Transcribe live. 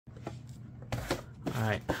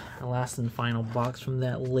Alright, our last and final box from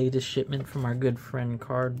that latest shipment from our good friend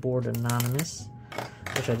Cardboard Anonymous.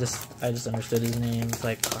 Which I just understood his name. It's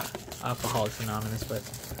like Alcoholics Anonymous, but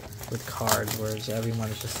with cards, whereas everyone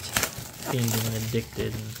is just fiending and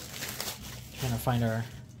addicted and trying to find our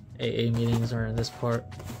AA meetings, or in this part,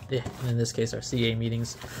 in this case, our CA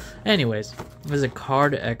meetings. Anyways, there's a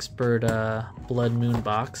Card Expert Blood Moon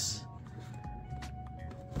box.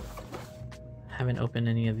 Haven't opened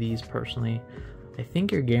any of these personally. I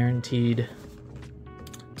think you're guaranteed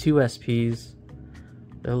 2 SPs.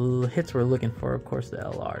 The hits we're looking for, of course, the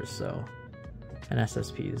LRs, so, and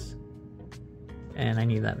SSPs. And I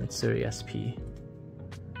need that Mitsuri SP.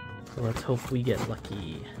 So let's hope we get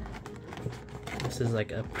lucky. This is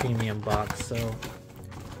like a premium box, so.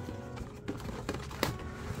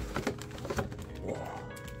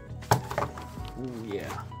 Ooh,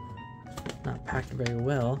 yeah. Not packed very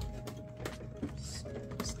well. Let's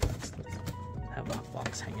have a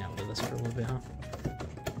box hang out with us for a little bit, huh?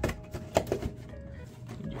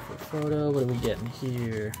 Photo, what are we getting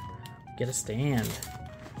here? Get a stand.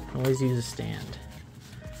 Always use a stand.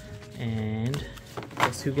 And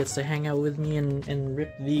guess who gets to hang out with me and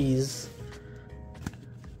rip these?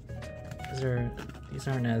 These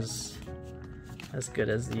aren't as good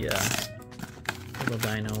as the little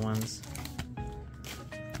dino ones.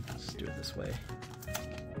 Let's do it this way.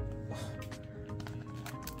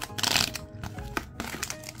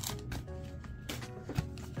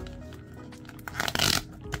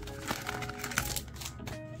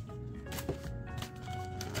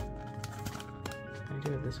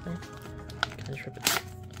 Do it this way. Can I just rip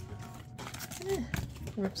it?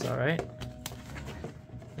 Rips alright.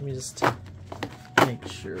 Let me just make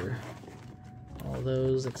sure. All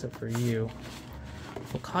those except for you.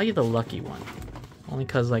 We'll call you the lucky one. Only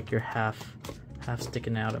cause like you're half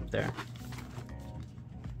sticking out up there.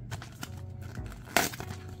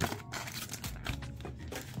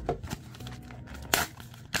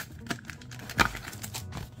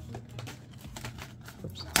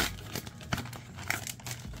 Oops.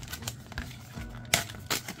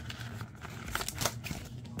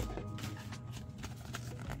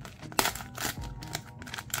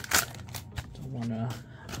 Wanna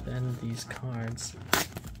bend these cards.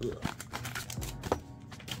 Ugh.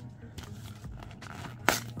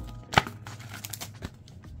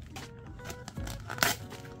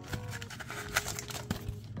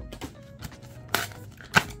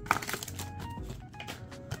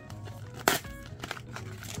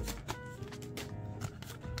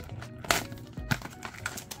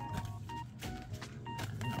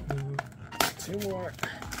 Two more.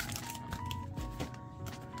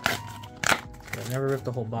 I've never ripped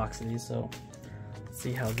a whole box of these, so let's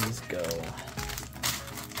see how these go.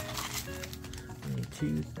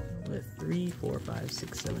 2, 3, 4, 5,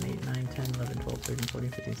 6, 7, 8, 9, 10, 11, 12, 13, 14,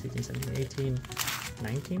 15, 16, 17, 18,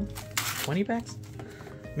 19, 20 packs?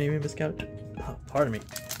 Maybe miscounted. Oh, pardon me.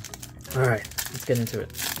 Alright, let's get into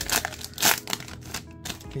it.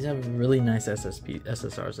 These have really nice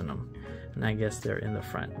SSRs in them, and I guess they're in the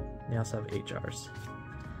front. They also have HRs.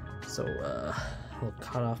 So, a little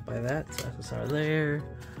cut off by that. So SSR there,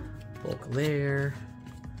 bulk there,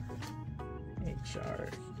 HR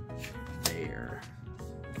there.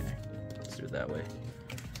 Okay, let's do it that way.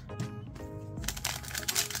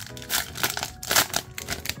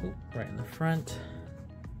 Ooh, right in the front.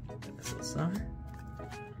 SSR.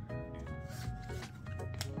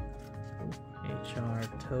 Ooh, HR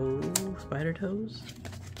toe, spider toes.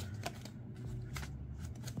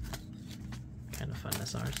 Kind of fun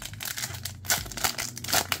SRs.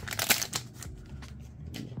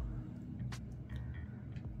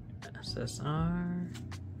 SSR.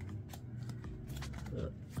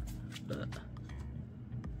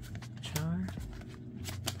 HR.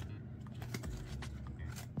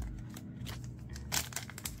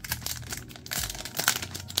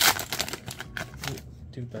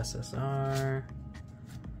 Dupe SSR.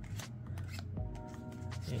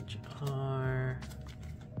 HR.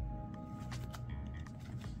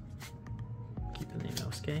 Keeping the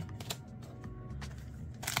Inosuke.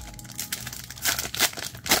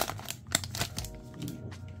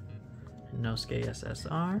 Inosuke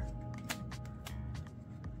SSR.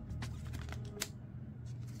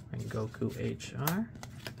 And Goku HR.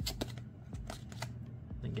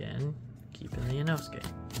 Again, keeping the Inosuke.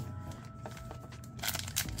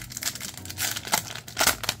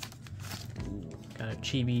 Got a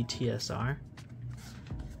Chibi TSR.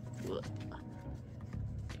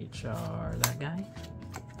 HR, that guy.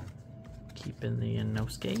 Keeping the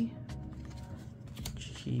Inosuke.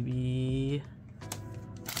 Chibi.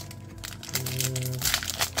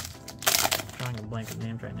 Drawing a blank of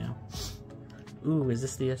names right now. Ooh, is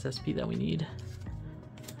this the SSP that we need?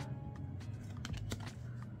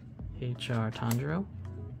 HR Tanjiro.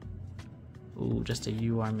 Ooh, just a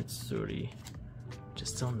UR Mitsuri.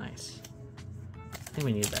 Just so nice. I think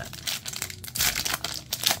we need that.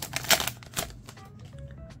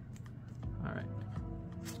 Alright.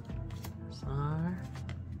 SR.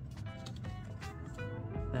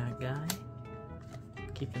 That guy.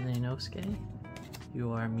 Keeping the Inosuke.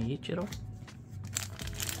 UR Miichiro.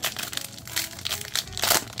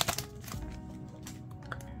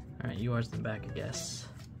 Alright, UR's in the back, I guess.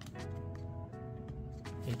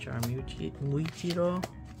 HR Muichiro.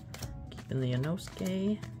 Keeping the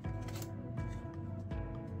Inosuke.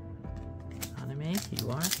 Anime,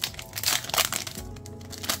 UR.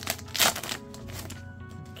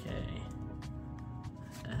 Okay.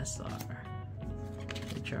 SR.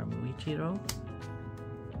 HR Muichiro.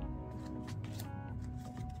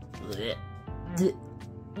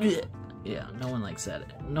 Yeah, no one likes that.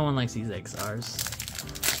 No one likes these XRs.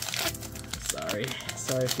 Sorry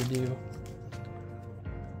if you do.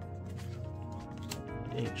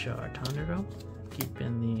 HR Tanjiro,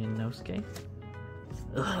 keeping the Inosuke.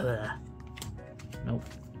 Ugh. Nope.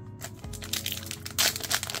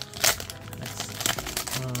 That's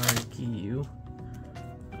Argiu.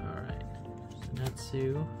 Alright.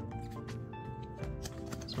 Natsu.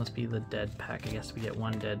 This must be the dead pack. I guess we get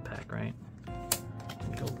one dead pack, right?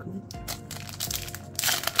 Goku.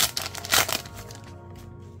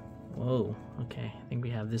 Whoa, okay. I think we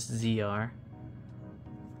have this ZR.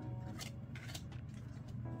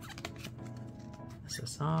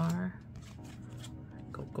 SSR.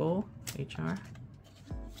 Goku. HR.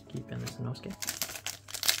 Keeping this Inosuke.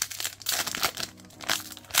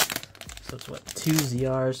 So it's what? 2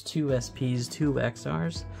 ZRs, 2 SPs, 2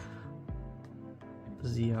 XRs.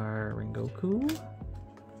 ZR Rengoku.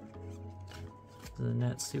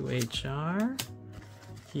 Zenitsu HR.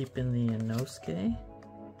 Keeping the Inosuke.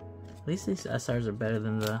 At least these SRs are better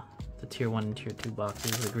than the tier 1 and tier 2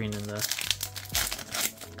 boxes, the green and the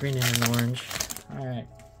orange. Alright.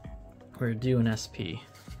 We're due an SP.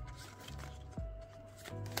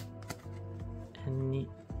 And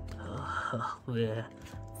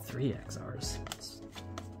 3 XRs.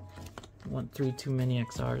 I want 3 too many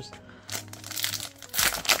XRs.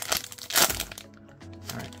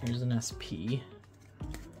 Alright, here's an SP.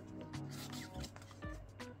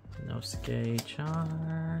 Inosuke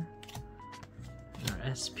HR. Our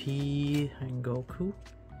SP and Goku.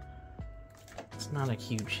 It's not a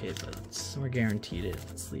huge hit, but we're guaranteed it.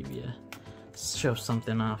 Let's leave you. Show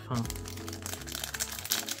something off, huh?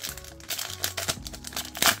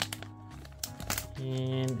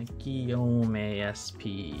 And Guillaume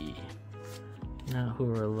SP. Not who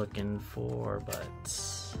we're looking for, but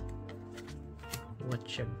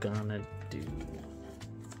what you gonna do?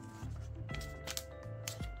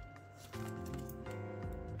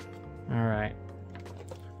 Alright.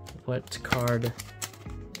 What card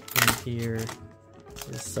in here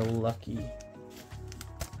is so lucky?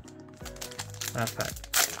 Last pack.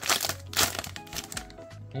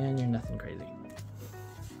 And you're nothing crazy.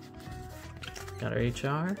 Got our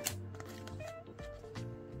HR.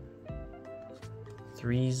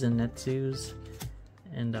 3 Zenitsus.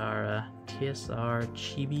 And our TSR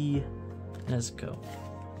Chibi Nezuko.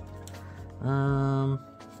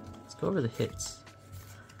 Let's go over the hits.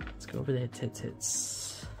 Let's go over the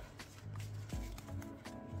hits.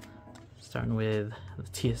 Starting with the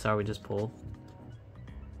TSR we just pulled.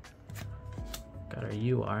 Got our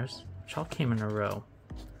URs, which all came in a row.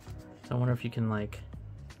 So I wonder if you can like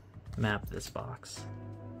map this box.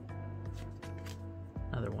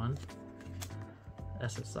 Another one.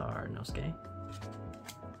 SSR Inosuke.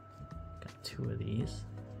 Got 2 of these.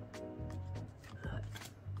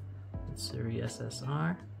 Mitsuri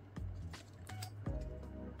SSR.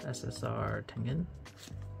 SSR Tengen.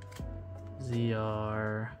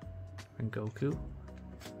 ZR Rengoku.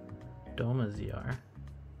 Doma ZR.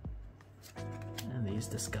 And these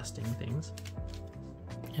disgusting things.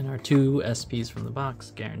 And our 2 SPs from the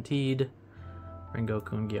box, guaranteed.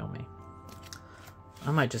 Rengoku and Guillaume.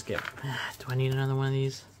 I might just get... Do I need another one of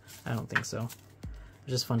these? I don't think so. It's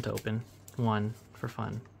just fun to open. One for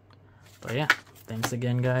fun. But yeah, thanks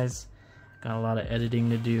again, guys. Got a lot of editing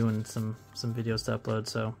to do and some videos to upload,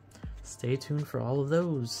 so stay tuned for all of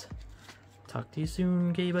those. Talk to you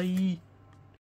soon. Okay, bye.